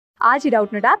आज ही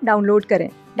Doubtnut app download करें।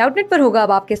 डाउटनट पर होगा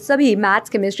अब आपके सभी मैथ्स,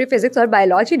 केमिस्ट्री, फिजिक्स और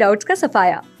बायोलॉजी डाउट्स का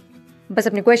सफाया। बस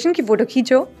अपने क्वेश्चन की फोटो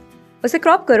खींचो, उसे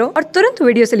क्रॉप करो और तुरंत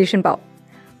वीडियो सोल्यूशन पाओ।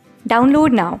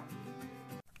 Download now.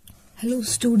 Hello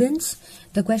students,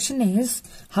 the question is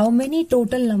how many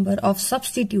total number of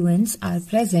substituents are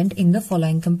present in the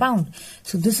following compound.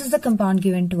 So this is the compound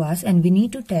given to us and we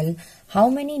need to tell how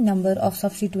many number of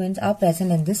substituents are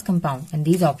present in this compound, and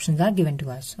these options are given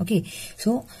to us. Okay,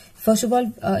 so first of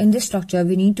all in this structure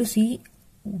we need to see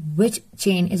which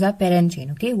chain is our parent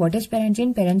chain. Okay, what is parent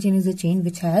chain? Parent chain is the chain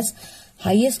which has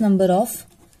highest number of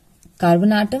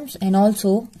carbon atoms and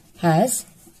also has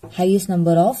highest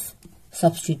number of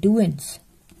substituents.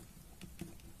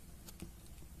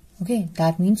 Okay,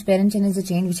 that means parent chain is the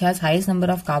chain which has highest number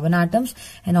of carbon atoms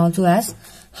and also has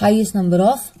highest number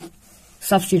of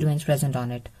substituents present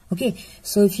on it. Okay,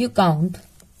 so if you count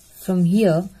from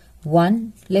here,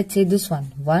 1, let's say this one,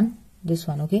 this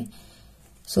one, okay.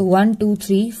 So 1, 2,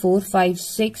 3, 4, 5,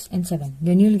 6 and 7.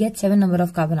 Then you will get 7 number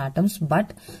of carbon atoms,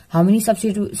 but how many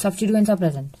substituents are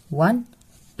present? 1,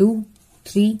 2,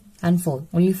 3 and 4.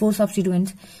 Only 4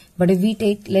 substituents. But if we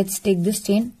take, let's take this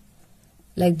chain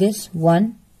like this, 1,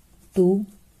 2,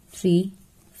 3,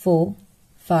 4,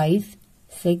 5,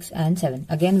 6 and 7.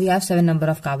 Again we have 7 number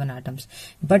of carbon atoms.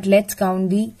 But let's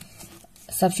count the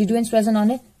substituents present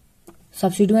on it.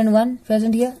 Substituent 1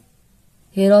 present here.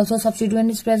 Here also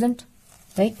substituent is present.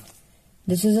 Right?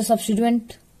 This is a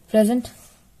substituent present.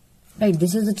 Right?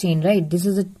 This is the chain, right? This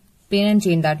is the parent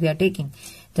chain that we are taking.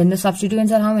 Then the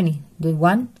substituents are how many? The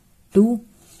 1, 2,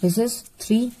 this is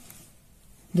 3,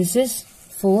 this is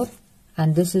 4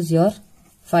 and this is your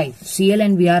 5. Cl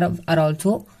and Br are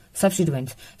also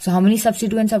substituents. So how many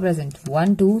substituents are present?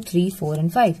 1, 2, 3, 4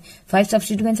 and 5. 5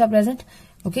 substituents are present.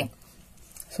 Okay.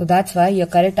 So that's why your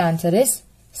correct answer is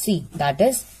C. That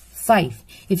is 5.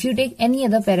 If you take any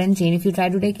other parent chain, if you try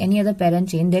to take any other parent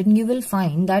chain, then you will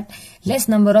find that less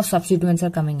number of substituents are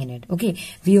coming in it. Okay,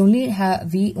 we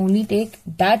only take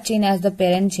that chain as the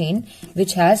parent chain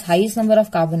which has highest number of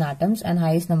carbon atoms and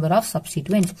highest number of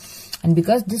substituents. And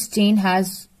because this chain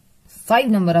has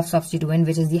 5 number of substituent,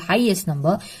 which is the highest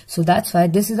number, so that's why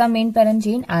this is our main parent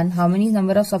chain, and how many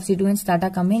number of substituents that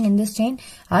are coming in this chain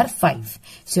are 5.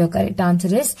 So your correct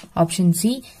answer is option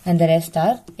C and the rest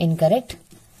are incorrect.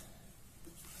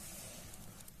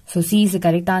 So C is the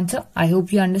correct answer. I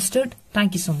hope you understood.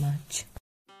 Thank you so much.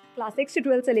 Class 6 से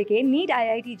 12 से लेके NEET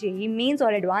IIT JEE mains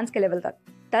और advance के level तक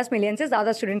 10 million से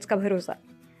ज्यादा students का भरोसा।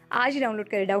 आज ही डाउनलोड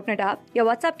करें डाउटनट ऐप या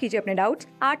व्हाट्सएप कीजिए अपने डाउट्स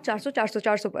 8400 400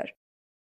 400 पर।